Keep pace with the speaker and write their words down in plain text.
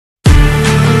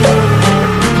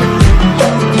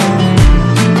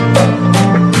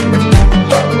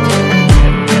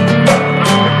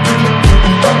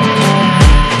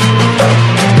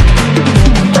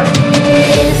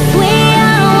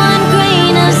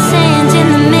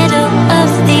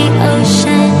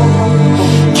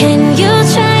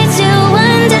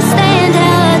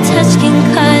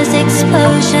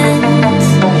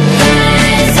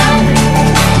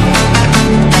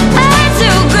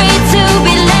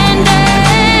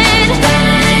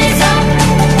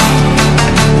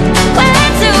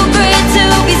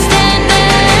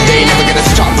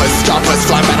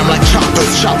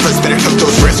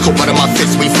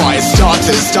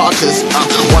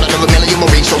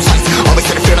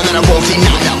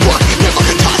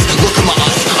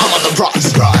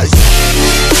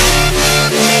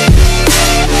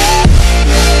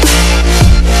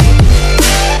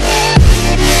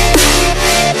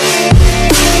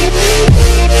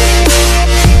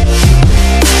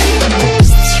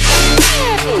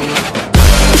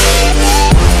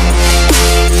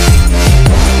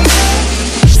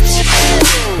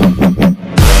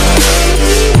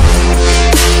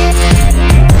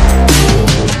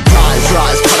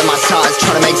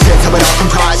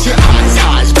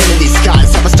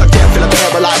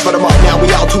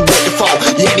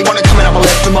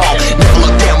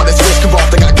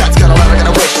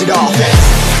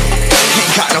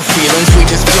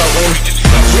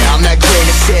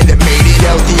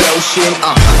motion.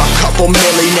 A couple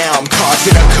milli now, I'm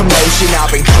causing a commotion.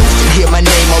 I've been coasting, hear my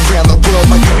name around the world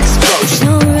like an explosion.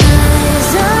 So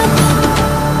rise up,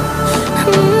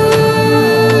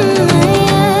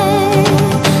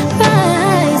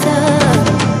 rise up.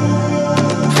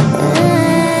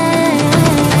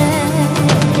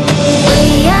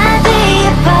 We are the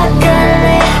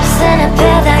apocalypse, and a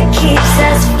path that keeps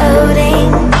us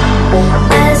floating.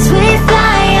 As we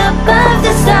fly above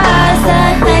the stars, the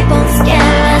light won't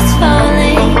scare us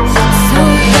falling. So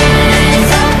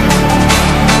rise up.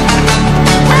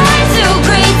 I'm too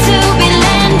great to be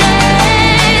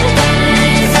landed.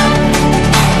 Rise up.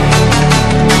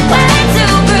 We're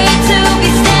too great to be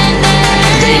standing.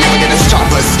 They never gonna stop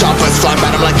us, fly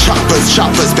by them like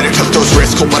choppers. Better tuck those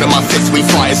wrists, hold one of my fists, we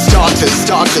fire starters.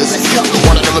 Let's go.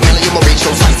 One out of a million will reach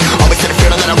those heights. Always had a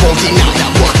feeling that I won't deny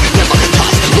that work. Never could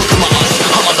toss. Look at my eyes,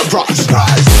 I'm on the rocks.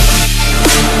 Rise.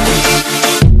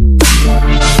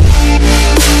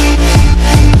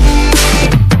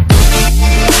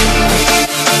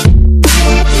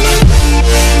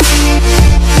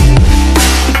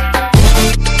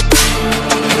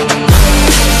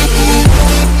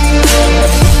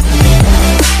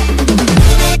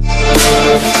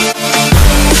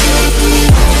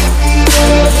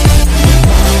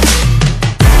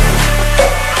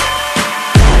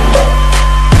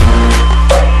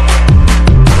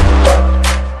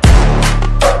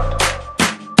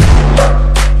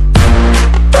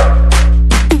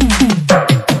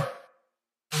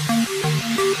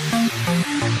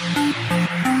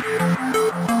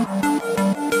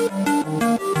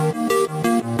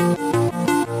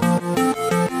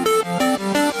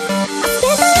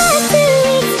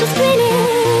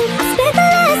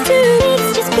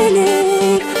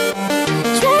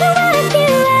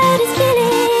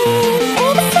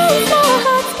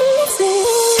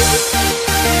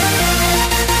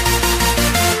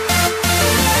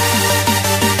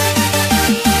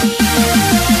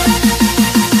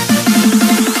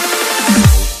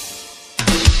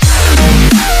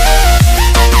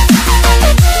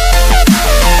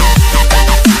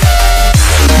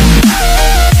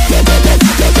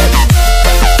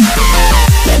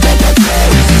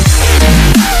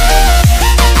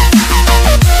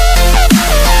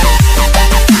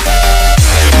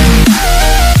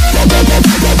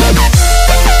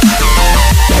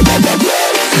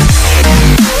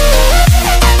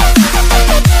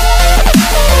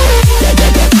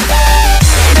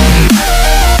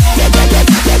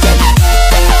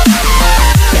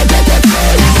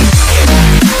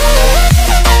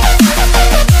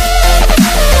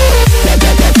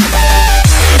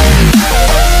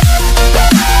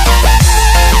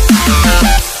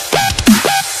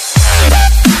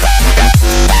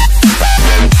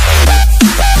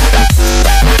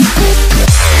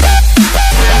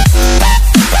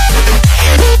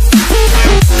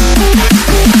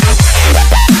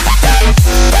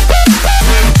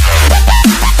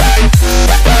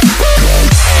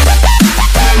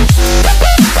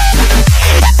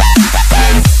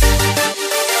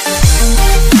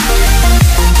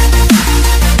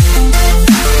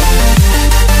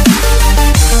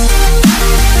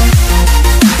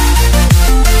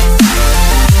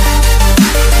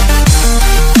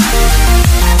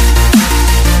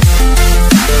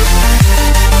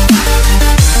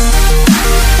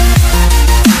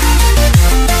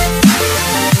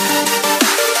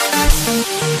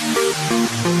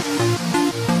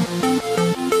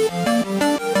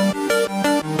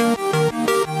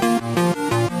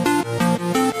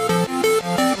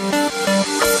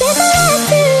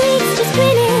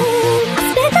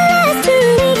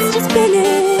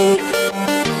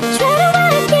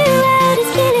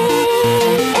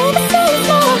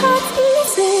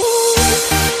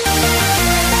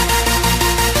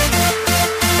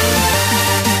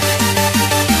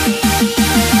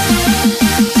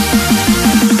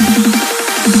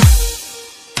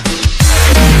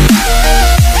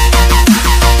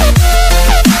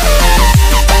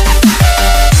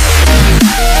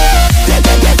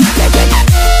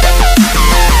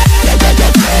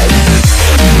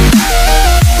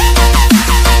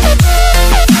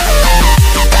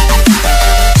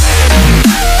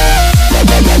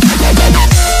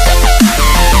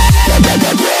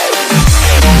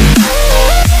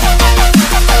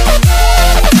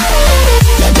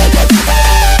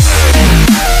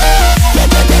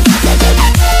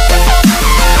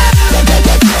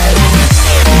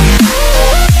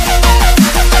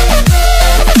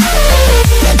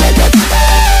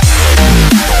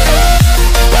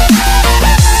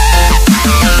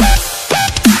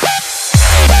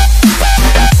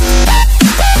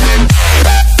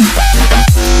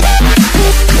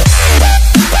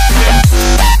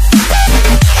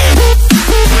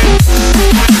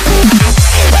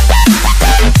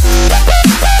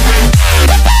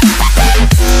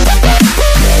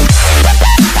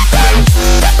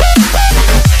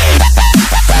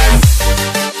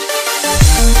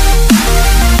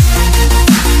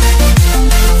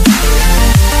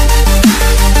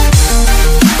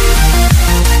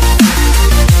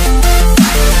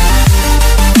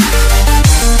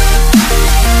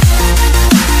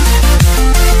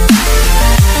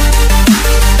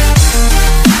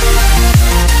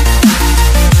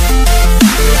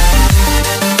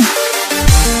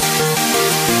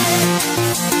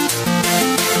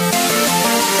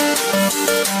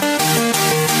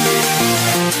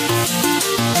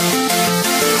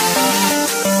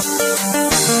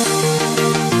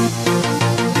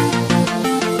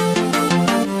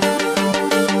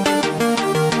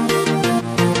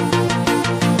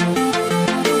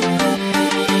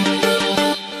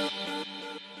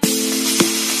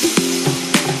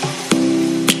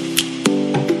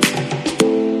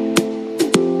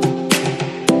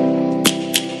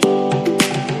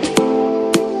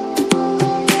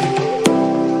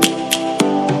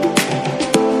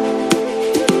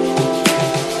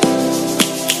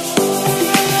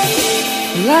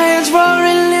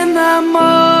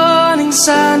 morning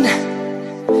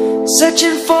sun,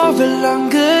 searching for a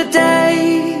longer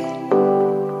day.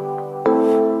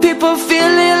 People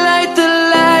feeling like the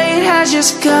light has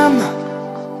just come.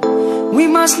 We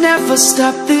must never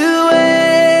stop the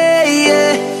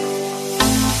way.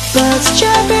 Birds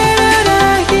jumping and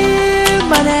I hear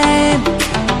my name,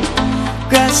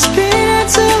 grasping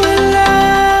into a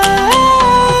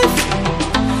life.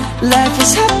 Life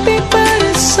is happy but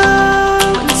it's so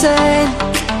insane.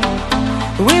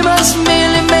 We must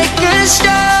merely make a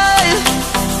start.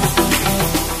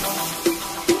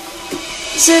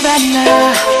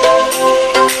 Savannah,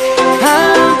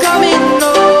 I'm coming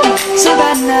home.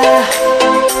 Savannah,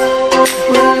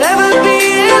 we'll never be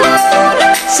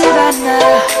alone. Savannah,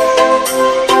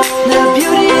 the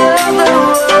beauty of the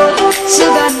world.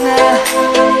 Savannah,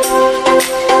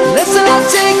 let's all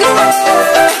take a ride.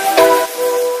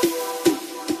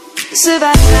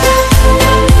 Savannah.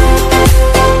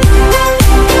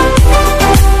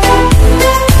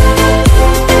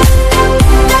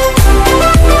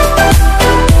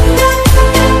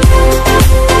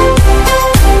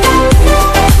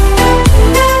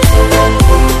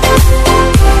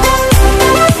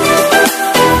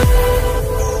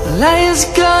 Lion's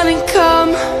gonna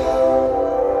come.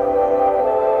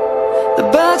 The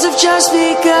birds have just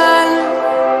begun.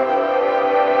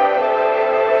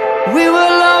 We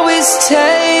will always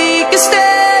take a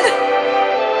stand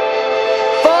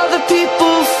for the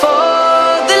people, for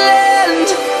the land.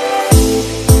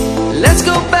 Let's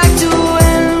go back to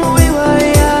when we were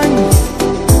young.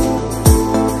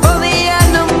 For the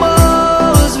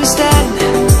animals we stand.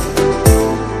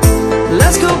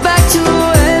 Let's go back to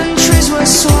when trees were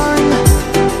swung,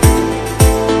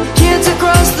 kids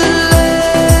across the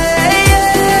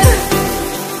land.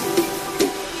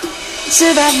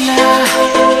 Savannah,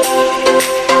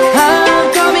 I'm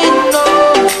coming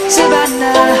home.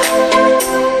 Savannah,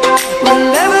 we'll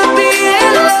never be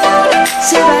alone.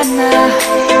 Savannah,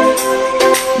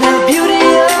 the beauty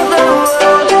of the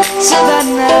world.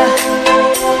 Savannah,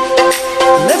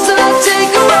 let's all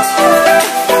take a ride.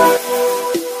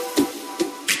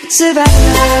 Savannah.